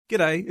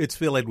G'day, it's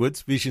Phil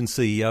Edwards, Vision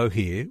CEO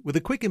here, with a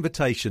quick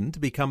invitation to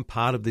become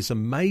part of this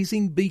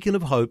amazing beacon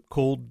of hope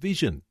called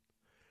Vision.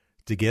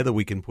 Together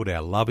we can put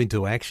our love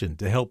into action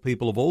to help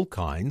people of all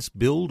kinds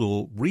build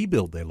or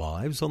rebuild their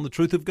lives on the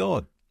truth of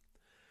God.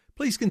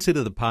 Please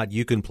consider the part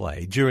you can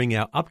play during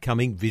our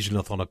upcoming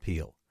Visionathon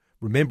appeal,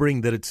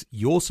 remembering that it's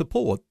your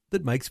support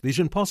that makes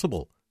Vision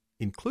possible,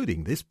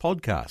 including this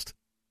podcast.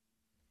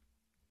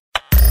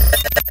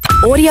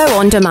 Audio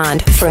on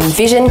demand from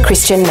Vision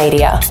Christian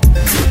Media.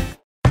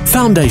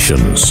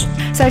 Foundations.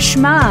 So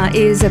Shema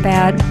is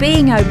about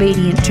being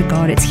obedient to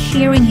God. It's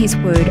hearing His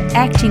word,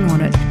 acting on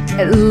it,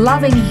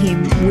 loving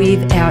Him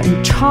with our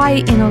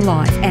entire inner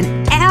life.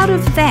 And out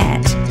of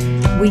that,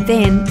 we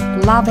then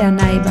love our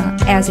neighbour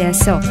as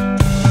ourselves.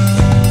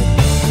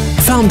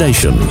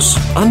 Foundations.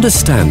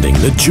 Understanding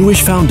the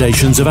Jewish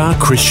foundations of our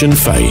Christian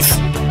faith.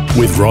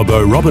 With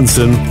Robbo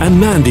Robinson and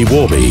Mandy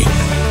Warby.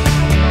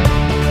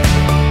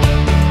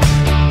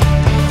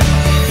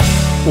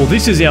 Well,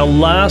 this is our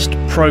last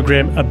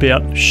program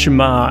about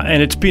Shema,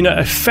 and it's been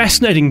a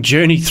fascinating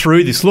journey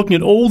through this, looking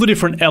at all the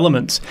different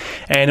elements.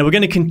 And we're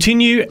going to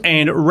continue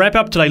and wrap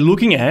up today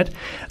looking at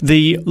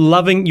the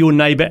loving your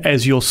neighbour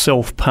as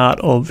yourself part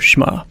of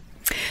Shema.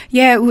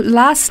 Yeah,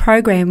 last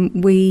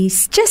program we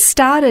just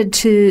started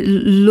to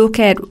look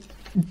at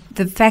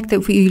the fact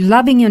that we're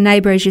loving your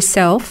neighbour as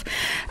yourself,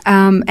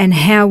 and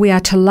how we are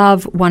to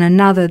love one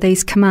another,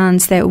 these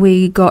commands that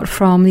we got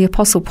from the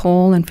Apostle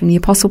Paul and from the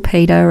Apostle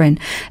Peter and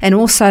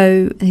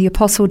also the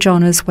Apostle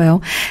John as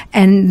well,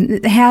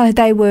 and how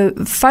they were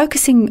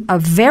focusing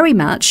very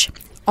much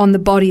on the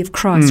body of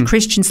Christ,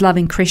 Christians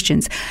loving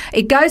Christians.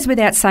 It goes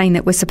without saying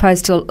that we're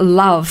supposed to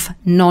love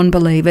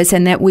non-believers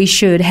and that we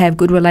should have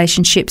good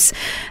relationships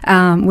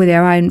with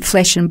our own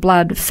flesh and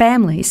blood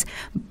families.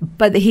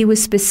 But he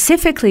was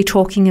specifically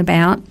talking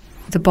about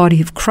the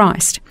body of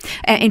Christ.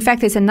 In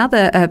fact, there's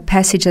another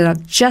passage that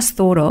I've just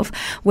thought of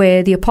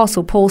where the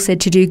Apostle Paul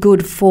said to do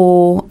good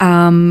for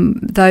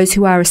those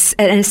who are,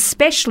 and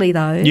especially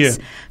those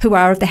who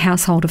are of the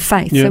household of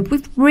faith. So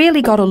we've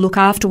really got to look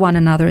after one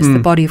another as the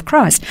body of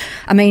Christ.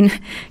 I mean,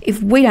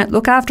 if we don't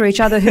look after each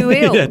other, who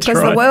will?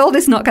 Because the world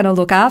is not going to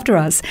look after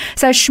us.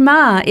 So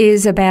Shema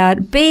is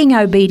about being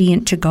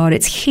obedient to God.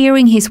 It's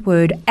hearing His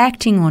word,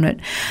 acting on it,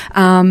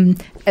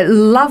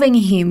 loving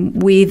Him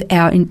with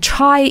our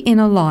entire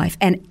inner life.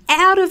 And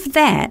out of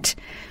that,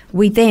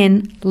 we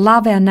then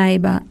love our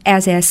neighbour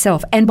as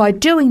ourselves. And by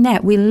doing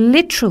that, we're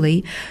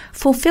literally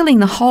fulfilling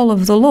the whole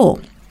of the law.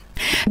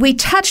 We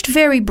touched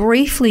very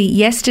briefly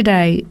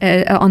yesterday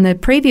on the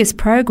previous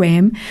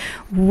program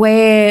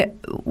where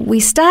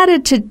we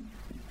started to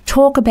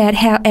talk about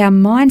how our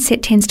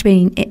mindset tends to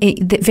be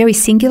very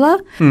singular.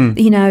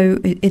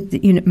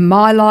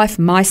 My life,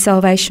 my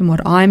salvation, what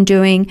I'm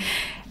doing,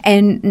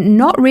 and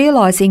not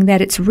realising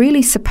that it's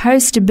really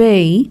supposed to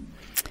be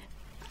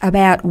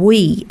about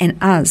we and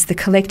us, the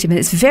collective, and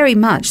it's very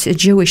much a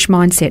Jewish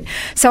mindset.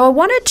 So I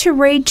wanted to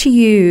read to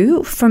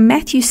you from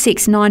Matthew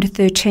 6, 9 to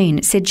 13.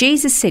 It said,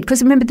 Jesus said,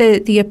 because remember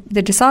the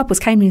disciples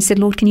came to him and said,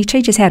 Lord, can you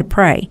teach us how to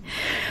pray?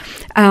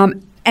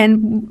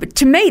 And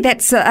to me,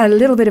 that's a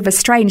little bit of a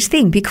strange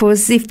thing,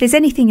 because if there's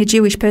anything a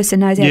Jewish person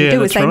knows how to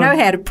do, is they know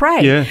how to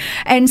pray. Yeah.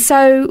 And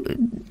so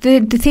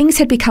the things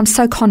had become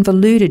so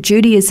convoluted.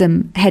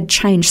 Judaism had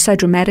changed so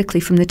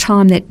dramatically from the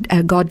time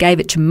that God gave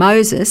it to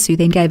Moses, who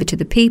then gave it to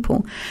the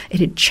people.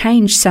 It had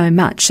changed so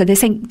much. So they're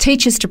saying,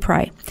 teach us to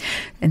pray.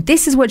 And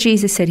this is what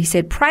Jesus said. He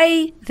said,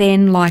 pray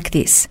then like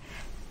this: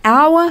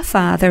 Our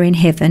Father in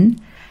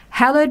heaven,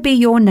 hallowed be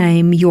your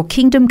name, your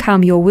kingdom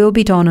come, your will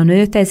be done on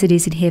earth as it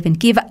is in heaven.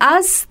 Give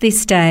us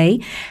this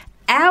day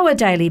our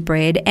daily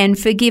bread, and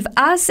forgive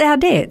us our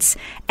debts,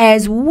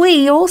 as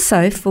we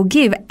also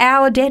forgive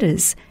our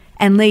debtors.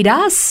 And lead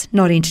us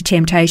not into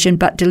temptation,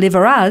 but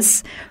deliver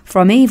us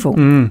from evil.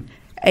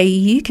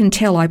 You can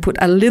tell I put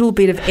a little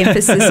bit of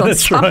emphasis on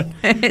some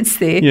words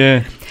there.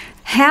 Yeah.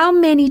 How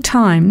many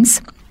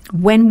times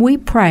when we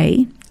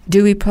pray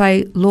do we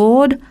pray,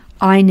 Lord,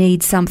 I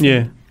need something?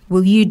 Yeah.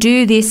 Will you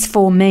do this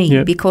for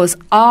me because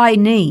I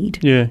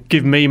need? Yeah,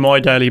 give me my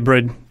daily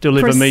bread,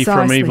 deliver me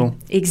from evil.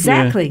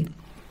 Exactly. Yeah.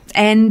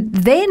 And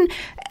then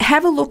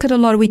have a look at a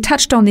lot of, we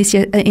touched on this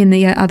in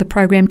the other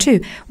program too.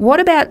 What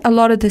about a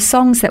lot of the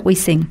songs that we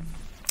sing?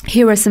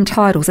 Here are some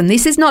titles, and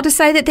this is not to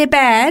say that they're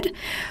bad.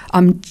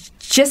 I'm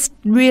just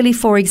really,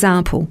 for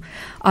example,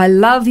 I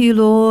love you,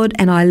 Lord,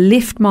 and I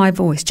lift my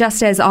voice,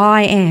 just as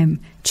I am,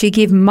 to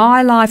give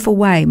my life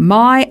away,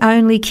 my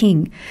only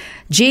King.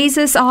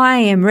 Jesus, I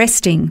am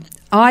resting.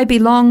 I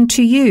belong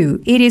to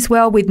you. It is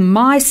well with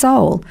my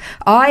soul.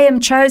 I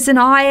am chosen.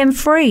 I am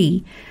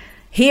free.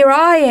 Here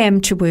I am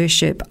to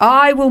worship.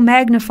 I will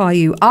magnify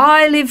you.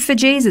 I live for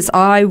Jesus.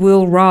 I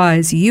will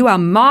rise. You are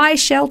my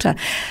shelter.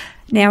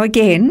 Now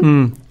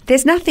again,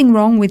 there's nothing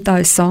wrong with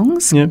those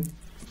songs,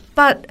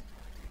 but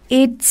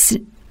it's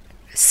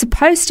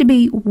supposed to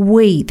be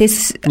we.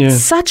 There's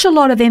such a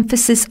lot of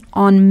emphasis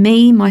on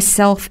me,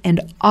 myself, and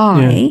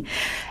I,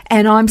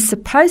 and I'm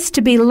supposed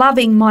to be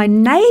loving my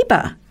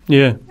neighbour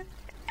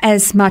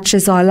as much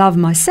as I love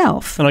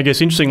myself. And I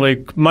guess,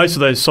 interestingly, most of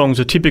those songs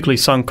are typically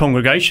sung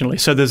congregationally.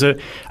 So there's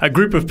a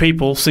group of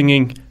people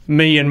singing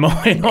me and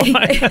mine,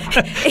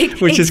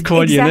 which is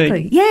quite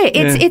unique. Yeah,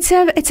 it's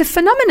a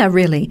phenomena,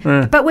 really.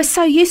 Yeah. But we're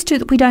so used to it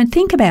that we don't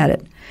think about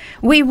it.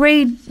 We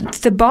read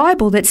the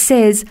Bible that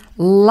says,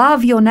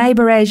 love your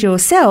neighbour as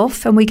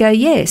yourself, and we go,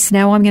 yes,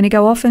 now I'm going to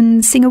go off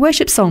and sing a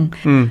worship song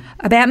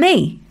about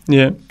me.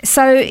 Yeah.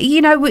 So,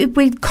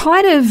 we're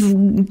kind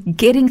of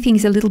getting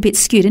things a little bit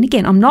skewed. And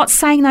again, I'm not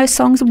saying those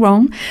songs are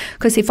wrong,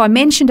 because if I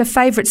mentioned a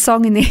favourite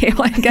song in there,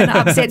 I'm going to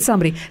upset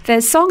somebody.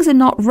 Those songs are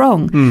not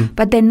wrong,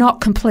 but they're not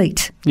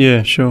complete.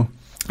 Yeah, sure.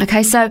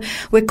 Okay, so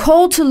we're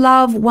called to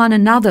love one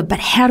another, but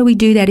how do we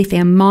do that if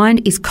our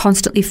mind is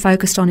constantly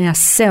focused on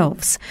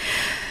ourselves?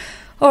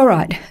 All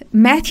right,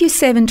 Matthew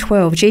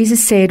 7:12,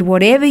 Jesus said,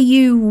 whatever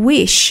you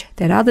wish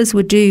that others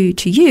would do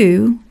to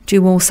you,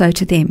 do also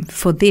to them,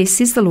 for this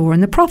is the law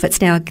and the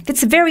prophets. Now,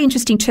 that's a very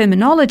interesting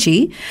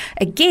terminology.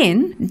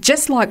 Again,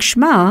 just like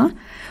Shema,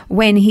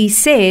 when he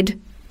said,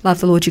 love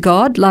the Lord your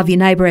God, love your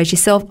neighbour as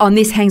yourself, on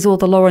this hangs all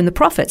the law and the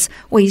prophets.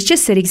 Well, he's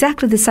just said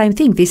exactly the same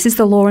thing. This is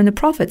the law and the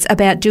prophets,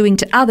 about doing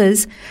to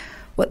others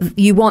what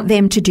you want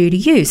them to do to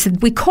you. So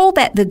we call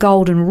that the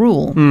golden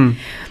rule.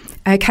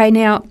 Okay,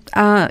 now,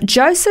 Rabbi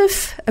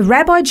Joseph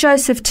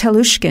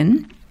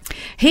Telushkin,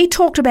 he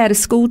talked about a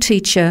school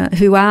teacher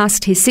who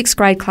asked his 6th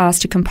grade class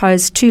to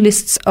compose 2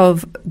 lists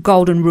of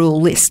golden rule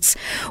lists.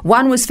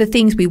 One was for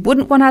things we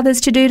wouldn't want others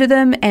to do to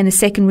them, and the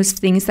second was for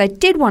things they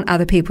did want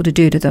other people to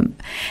do to them.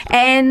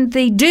 And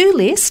the do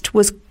list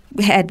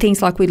had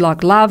things like we'd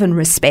like love and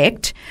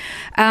respect,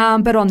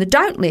 but on the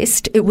don't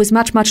list, it was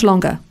much, much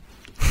longer.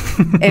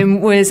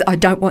 And was, I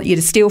don't want you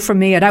to steal from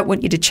me, I don't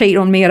want you to cheat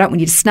on me, I don't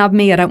want you to snub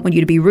me, I don't want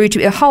you to be rude to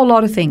me, a whole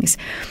lot of things.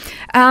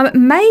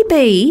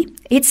 Maybe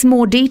it's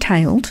more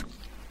detailed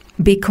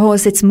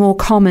because it's more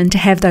common to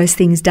have those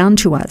things done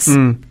to us.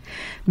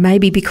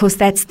 Maybe because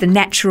that's the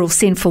natural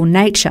sinful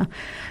nature.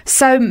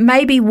 So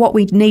maybe what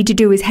we need to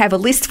do is have a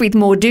list with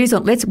more do's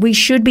on it. We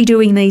should be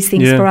doing these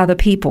things for other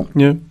people.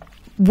 Yeah.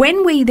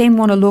 When we then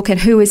want to look at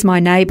who is my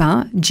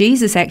neighbour,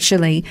 Jesus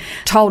actually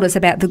told us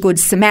about the Good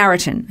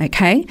Samaritan,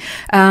 okay?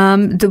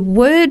 The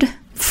word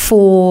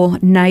for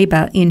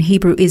neighbour in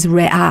Hebrew is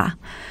re'ah.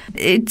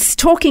 It's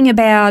talking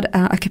about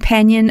a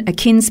companion, a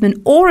kinsman,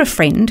 or a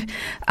friend,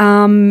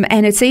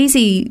 and it's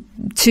easy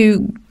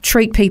to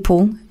treat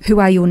people who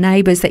are your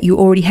neighbours that you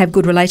already have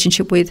good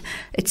relationship with.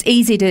 It's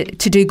easy to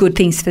do good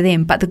things for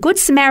them. But the Good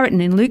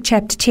Samaritan in Luke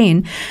chapter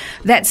 10,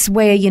 that's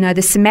where,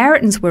 the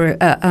Samaritans were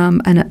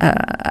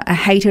a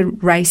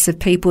hated race of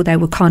people. They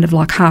were kind of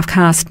like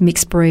half-caste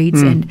mixed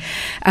breeds,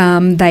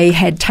 and they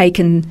had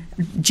taken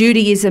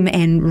Judaism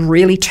and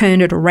really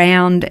turned it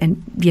around,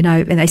 and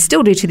they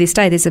still do to this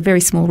day. There's a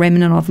very small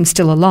remnant of them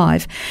still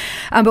alive.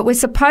 But we're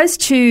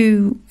supposed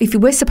to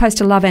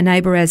love our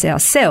neighbour as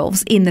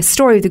ourselves, in the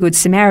story of the Good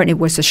Samaritan, it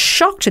was a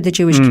shock to the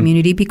Jewish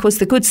community because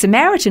the Good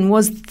Samaritan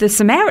was the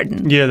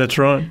Samaritan. Yeah, that's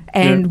right.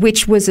 And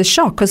which was a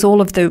shock because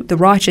all of the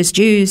righteous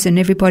Jews and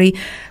everybody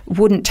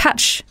wouldn't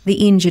touch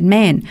the injured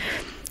man.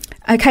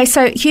 Okay,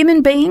 so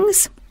human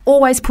beings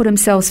always put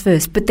themselves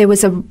first, but there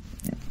was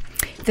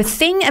the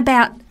thing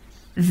about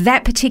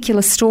that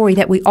particular story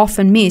that we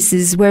often miss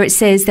is where it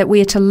says that we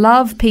are to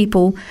love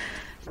people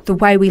the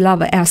way we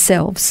love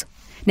ourselves.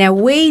 Now,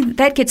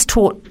 that gets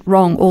taught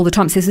wrong all the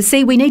time. It says,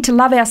 see, we need to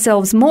love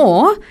ourselves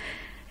more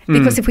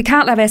because if we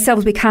can't love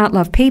ourselves, we can't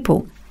love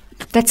people.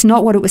 That's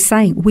not what it was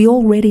saying. We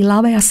already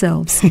love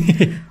ourselves.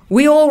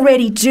 We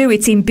already do.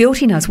 It's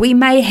inbuilt in us. We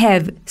may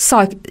have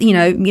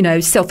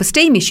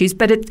self-esteem issues,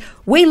 but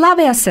we love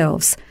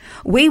ourselves.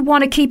 We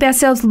want to keep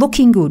ourselves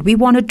looking good. We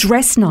want to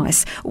dress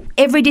nice.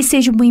 Every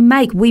decision we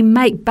make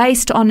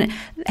based on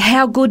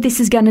how good this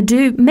is going to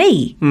do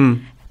me.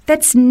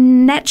 That's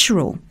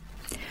natural.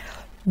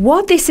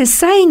 What this is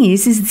saying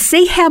is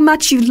see how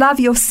much you love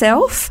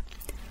yourself?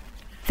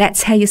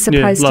 That's how you're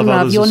supposed to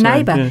love your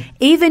neighbour,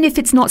 even if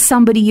it's not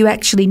somebody you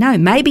actually know.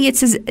 Maybe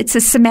it's a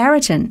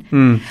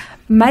Samaritan.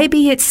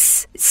 Maybe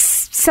it's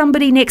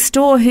somebody next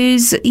door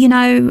who's,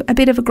 a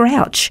bit of a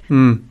grouch.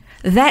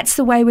 That's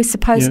the way we're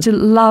supposed to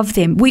love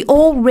them. We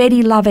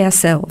already love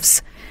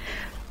ourselves.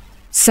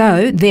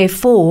 So,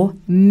 therefore,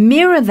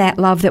 mirror that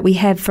love that we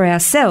have for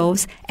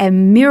ourselves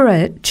and mirror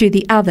it to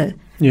the other.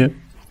 Yeah.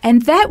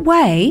 And that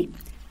way,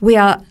 we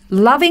are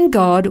loving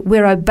God,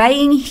 we're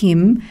obeying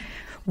Him,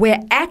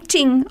 we're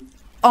acting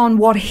on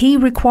what He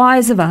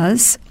requires of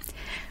us,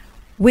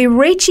 we're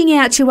reaching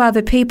out to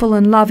other people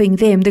and loving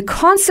them. The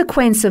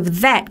consequence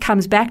of that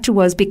comes back to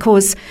us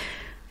because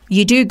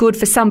you do good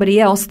for somebody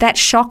else, that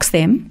shocks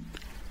them.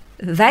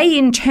 They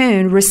in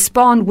turn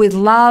respond with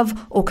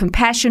love or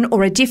compassion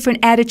or a different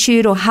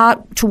attitude or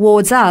heart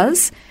towards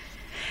us.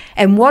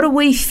 And what do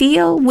we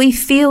feel? We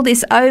feel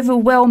this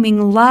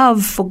overwhelming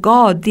love for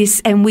God,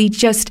 and we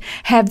just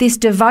have this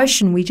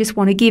devotion. We just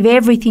want to give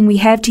everything we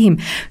have to Him.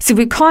 So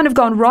we've kind of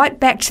gone right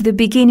back to the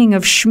beginning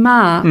of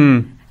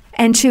Shema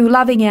and to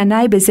loving our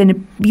neighbours,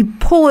 and you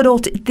pull it all.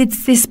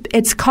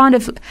 It's kind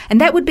of, and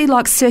that would be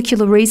like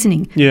circular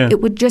reasoning. Yeah. It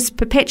would just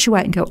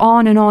perpetuate and go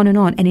on and on and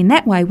on. And in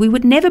that way, we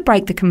would never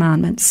break the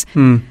commandments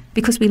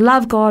because we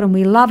love God and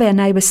we love our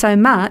neighbour so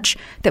much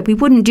that we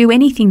wouldn't do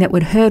anything that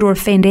would hurt or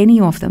offend any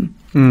of them.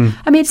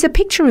 I mean, it's a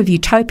picture of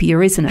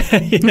utopia, isn't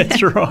it? Yeah,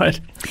 that's right.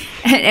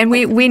 And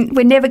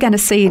we're never going to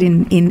see it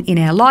in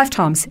our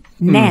lifetimes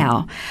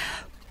now.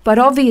 But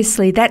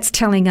obviously that's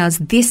telling us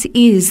this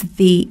is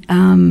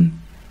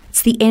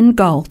it's the end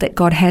goal that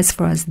God has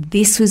for us.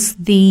 This was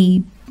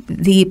the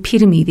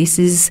epitome. This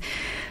is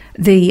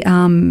the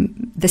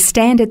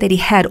standard that he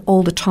had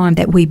all the time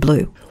that we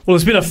blew. Well,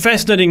 it's been a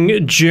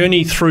fascinating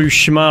journey through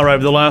Shema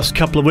over the last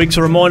couple of weeks.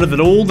 A reminder that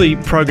all the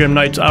program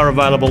notes are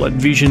available at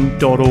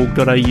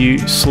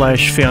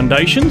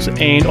vision.org.au/foundations.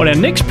 And on our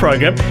next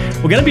program,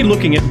 we're going to be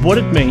looking at what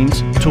it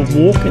means to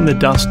walk in the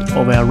dust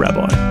of our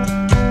rabbi.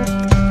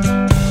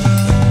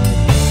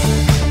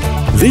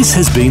 This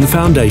has been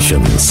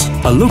Foundations,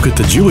 a look at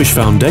the Jewish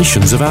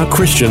foundations of our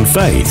Christian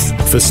faith.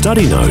 For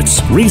study notes,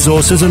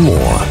 resources and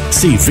more,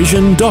 see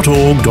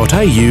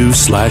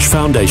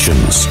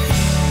vision.org.au/foundations.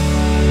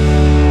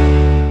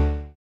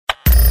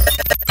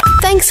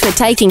 Thanks for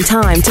taking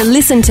time to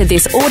listen to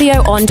this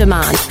audio on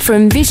demand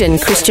from Vision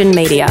Christian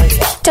Media.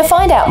 To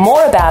find out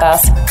more about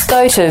us,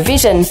 go to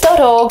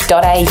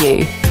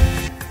vision.org.au.